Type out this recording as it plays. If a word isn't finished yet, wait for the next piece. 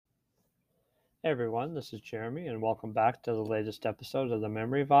Hey everyone, this is Jeremy, and welcome back to the latest episode of the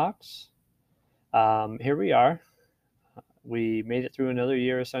Memory Vox. Here we are. We made it through another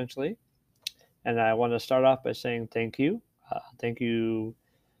year essentially, and I want to start off by saying thank you. Thank you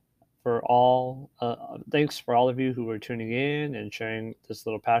for thanks for all of you who are tuning in and sharing this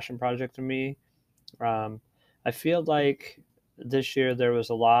little passion project with me. Um, I feel like this year there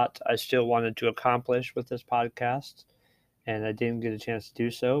was a lot I still wanted to accomplish with this podcast, and I didn't get a chance to do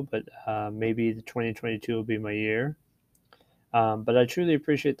so, but maybe the 2022 will be my year. But I truly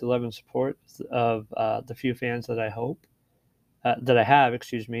appreciate the love and support of the few fans that I have,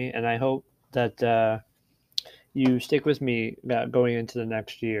 excuse me, and I hope that you stick with me going into the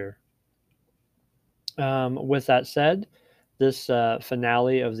next year. With that said, this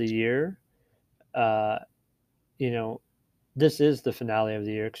finale of the year, uh, you know, this is the finale of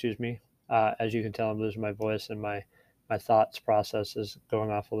the year. Excuse me. As you can tell, I'm losing my voice and my thoughts process is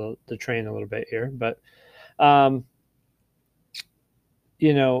going off the train a little bit here. But um,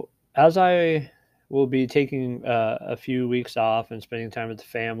 as I will be taking a few weeks off and spending time with the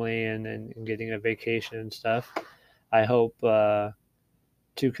family and getting a vacation and stuff, I hope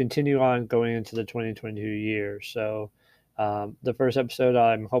to continue on going into the 2022 year. So, the first episode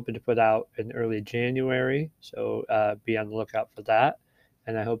I'm hoping to put out in early January. So, be on the lookout for that.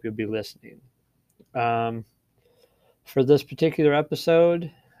 And I hope you'll be listening. Um, for this particular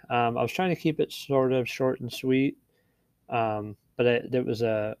episode, I was trying to keep it sort of short and sweet, but there was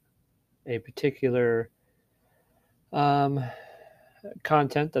a particular um,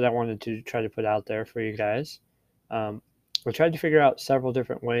 content that I wanted to try to put out there for you guys. Um, I tried to figure out several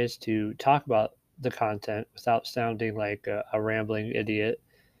different ways to talk about the content without sounding like a rambling idiot.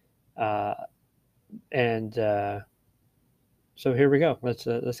 Uh, and So here we go. Let's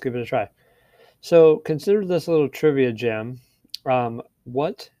give it a try. So consider this a little trivia gem.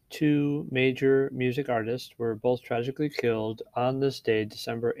 What two major music artists were both tragically killed on this day,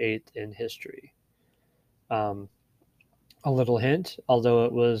 December 8th, in history? Um, A little hint, although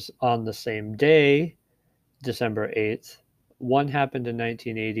it was on the same day, December 8th, one happened in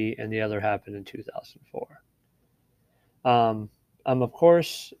 1980 and the other happened in 2004. Um, I'm, of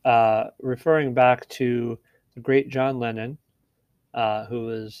course, referring back to the great John Lennon, who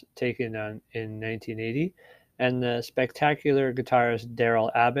was taken on in 1980, and the spectacular guitarist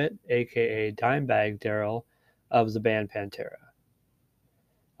Daryl Abbott, aka Dimebag Daryl, of the band Pantera.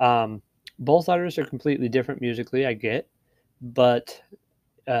 Um, both artists are completely different musically, I get, but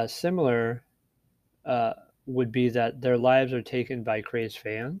similar uh, would be that their lives are taken by crazed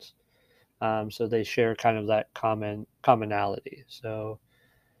fans. So they share kind of that commonality. So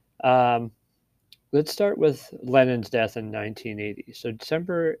um, let's start with Lennon's death in 1980. So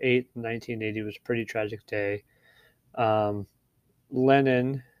December 8th, 1980 was a pretty tragic day. Um,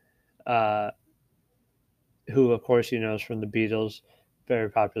 Lennon, uh, who of course you know is from the Beatles, very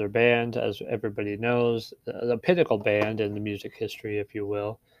popular band, as everybody knows, the pinnacle band in the music history, if you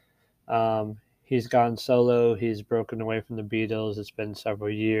will. He's gone solo. He's broken away from the Beatles. It's been several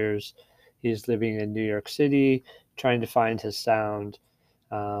years. He's living in New York City, trying to find his sound.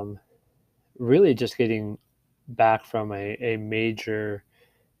 Um, Really just getting back from a major,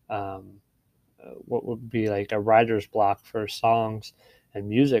 um, what would be like a writer's block for songs and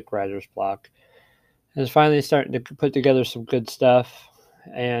music writer's block. And is finally starting to put together some good stuff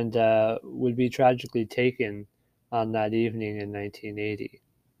and would be tragically taken on that evening in 1980.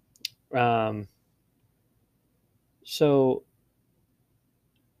 Um, so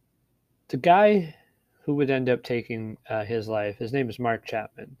the guy who would end up taking his life, his name is Mark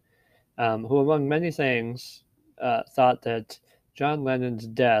Chapman, who, among many things, thought that John Lennon's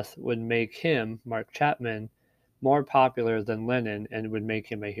death would make him, Mark Chapman, more popular than Lennon and would make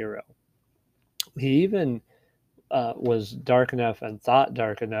him a hero. He even was dark enough and thought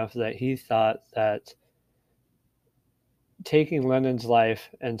dark enough that he thought that taking Lennon's life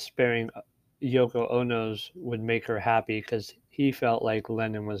and sparing Yoko Ono's would make her happy because he felt like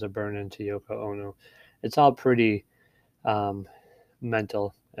Lennon was a burn into Yoko Ono. It's all pretty um,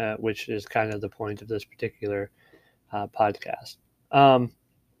 mental, which is kind of the point of this particular podcast. Um,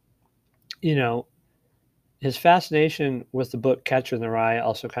 you know, his fascination with the book Catcher in the Rye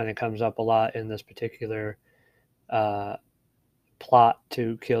also kind of comes up a lot in this particular uh, plot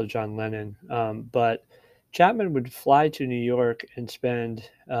to kill John Lennon. But Chapman would fly to New York and spend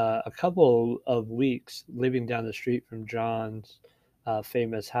a couple of weeks living down the street from John's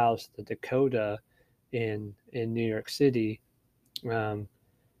famous house, the Dakota, in New York City. Um,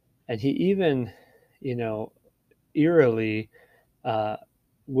 and he even, you know, eerily uh,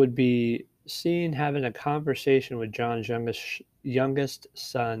 would be seen having a conversation with John's youngest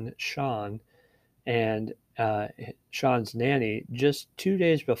son, Sean, and Sean's nanny just 2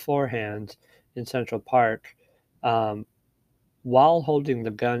 days beforehand in Central Park, um, while holding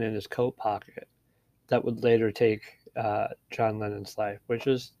the gun in his coat pocket that would later take John Lennon's life, which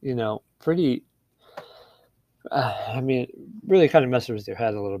is, pretty. I mean, really kind of messes with your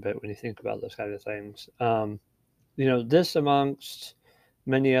head a little bit when you think about those kind of things. This amongst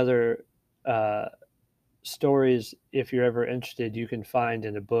many other uh, stories, if you're ever interested, you can find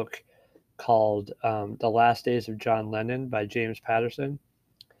in a book called The Last Days of John Lennon by James Patterson.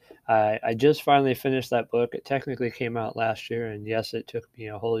 I just finally finished that book. It technically came out last year, and yes, it took me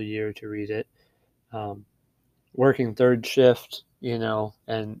a whole year to read it. Um, Working third shift,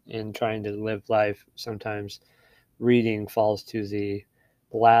 and trying to live life, sometimes reading falls to the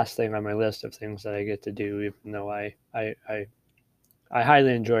last thing on my list of things that I get to do, even though I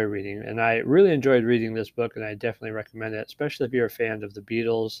highly enjoy reading. And I really enjoyed reading this book, and I definitely recommend it, especially if you're a fan of the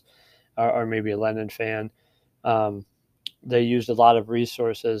Beatles, or maybe a Lennon fan. Um, they used a lot of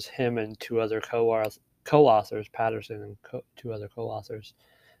resources, him and two other co-authors, Patterson and two other co-authors.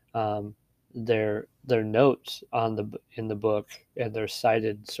 Um, their notes in the book and their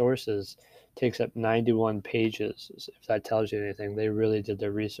cited sources takes up 91 pages. If that tells you anything, they really did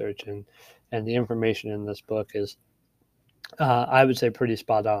their research, and the information in this book is, I would say, pretty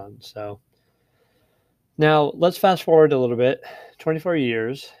spot on. So now let's fast forward a little bit. 24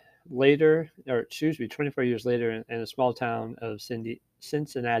 years later, or excuse me, 24 years later, in a small town of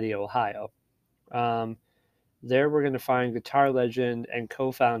Cincinnati, Ohio. Um, There, we're going to find guitar legend and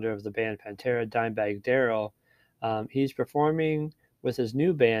co-founder of the band Pantera, Dimebag Darrell. He's performing with his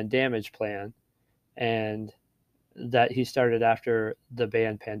new band, Damage Plan, and that he started after the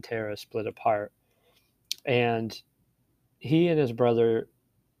band Pantera split apart. And he and his brother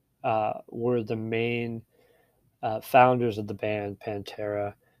were the main founders of the band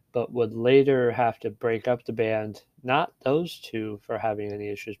Pantera, but would later have to break up the band. Not those two for having any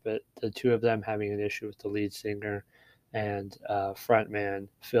issues, but the two of them having an issue with the lead singer and frontman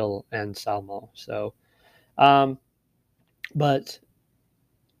Phil Anselmo. So, um, but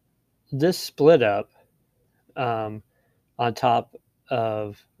this split up, um, on top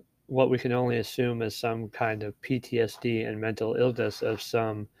of what we can only assume is some kind of PTSD and mental illness of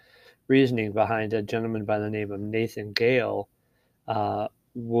some reasoning behind a gentleman by the name of Nathan Gale, uh,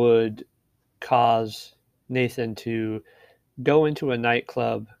 would cause Nathan to go into a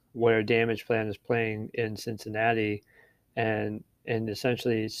nightclub where Damage Plan is playing in Cincinnati, and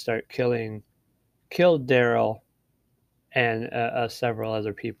essentially start killed Daryl and several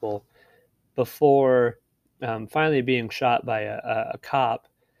other people before finally being shot by a cop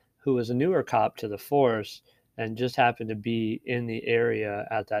who was a newer cop to the force and just happened to be in the area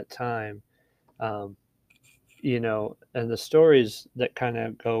at that time. Um, and the stories that kind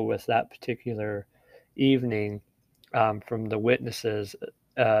of go with that particular evening, from the witnesses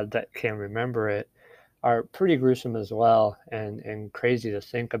that can remember it, are pretty gruesome as well, and crazy to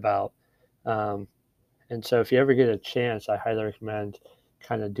think about. Um, and so, if you ever get a chance, I highly recommend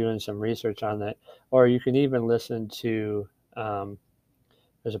kind of doing some research on that. Or you can even listen to,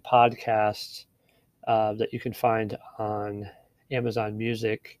 there's a podcast that you can find on Amazon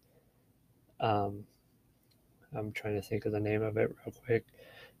Music. Um, I'm trying to think of the name of it real quick.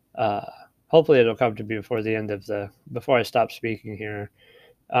 Uh, Hopefully, it'll come to me before I stop speaking here.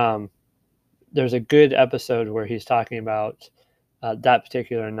 Um, there's a good episode where he's talking about that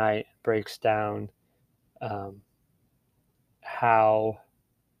particular night, breaks down um, how.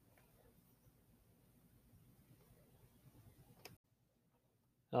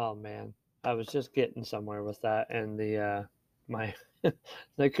 Oh man, I was just getting somewhere with that, and my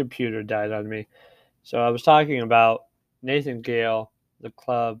the computer died on me. So I was talking about Nathan Gale, the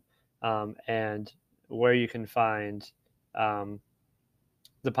club, and where you can find um,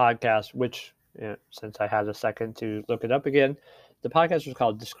 the podcast, which, since I had a second to look it up again, the podcast was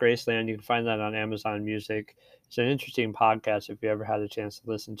called Disgraceland. You can find that on Amazon Music. It's an interesting podcast if you ever had a chance to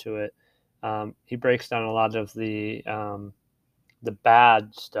listen to it. He breaks down a lot of the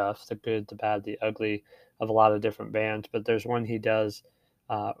bad stuff, the good, the bad, the ugly of a lot of different bands. But there's one he does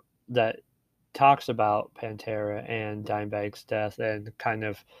uh, that talks about Pantera and Dimebag's death, and kind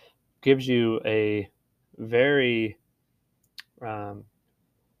of gives you a very um,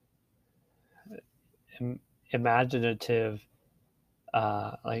 imaginative,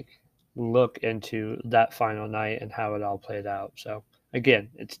 like, look into that final night and how it all played out. So again,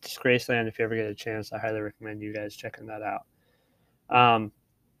 it's Disgraceland. If you ever get a chance, I highly recommend you guys checking that out. Um,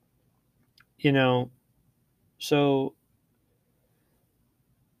 you know, so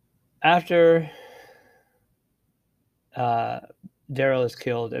after uh, Daryl is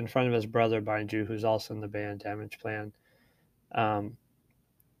killed in front of his brother, mind you, who's also in the band Damage Plan. Um,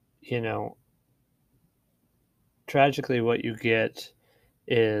 you know, tragically, what you get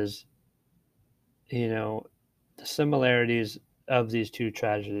is, you know, the similarities of these two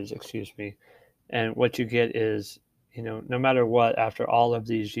tragedies, excuse me. And what you get is, no matter what, after all of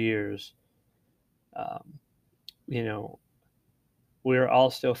these years, um, you know, we're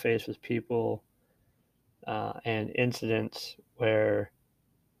all still faced with people and incidents where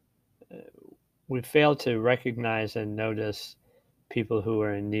we fail to recognize and notice people who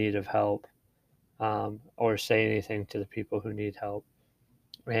are in need of help, or say anything to the people who need help.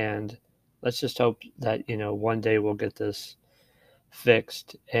 And let's just hope that, one day we'll get this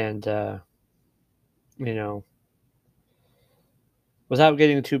fixed. And, you know, without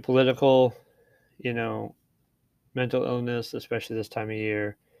getting too political, you know, mental illness, especially this time of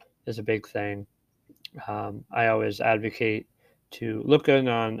year, is a big thing. I always advocate to look in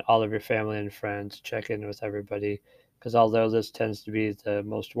on all of your family and friends, check in with everybody, because although this tends to be the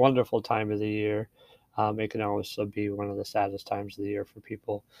most wonderful time of the year, it can also be one of the saddest times of the year for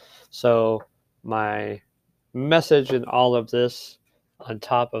people. So, my message in all of this, on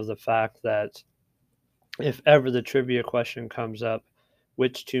top of the fact that if ever the trivia question comes up,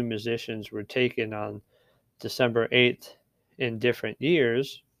 which two musicians were taken on December 8th in different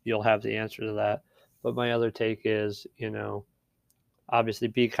years, you'll have the answer to that. But my other take is, obviously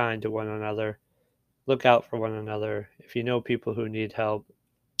be kind to one another, look out for one another. If you know people who need help,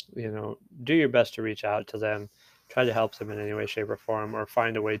 do your best to reach out to them, try to help them in any way, shape, or form, or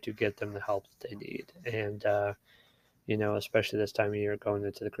find a way to get them the help that they need. And, especially this time of year going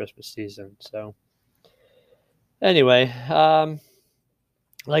into the Christmas season. So, anyway,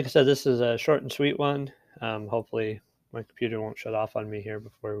 like I said, this is a short and sweet one. Hopefully, my computer won't shut off on me here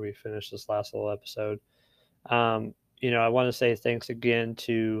before we finish this last little episode. I want to say thanks again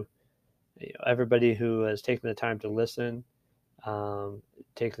to everybody who has taken the time to listen,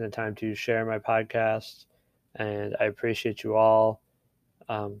 taking the time to share my podcast, and I appreciate you all.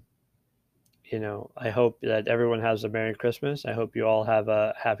 Um, I hope that everyone has a Merry Christmas. I hope you all have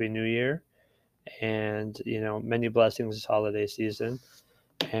a Happy New Year, and many blessings this holiday season.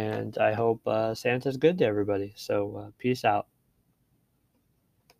 And I hope Santa's good to everybody. So peace out.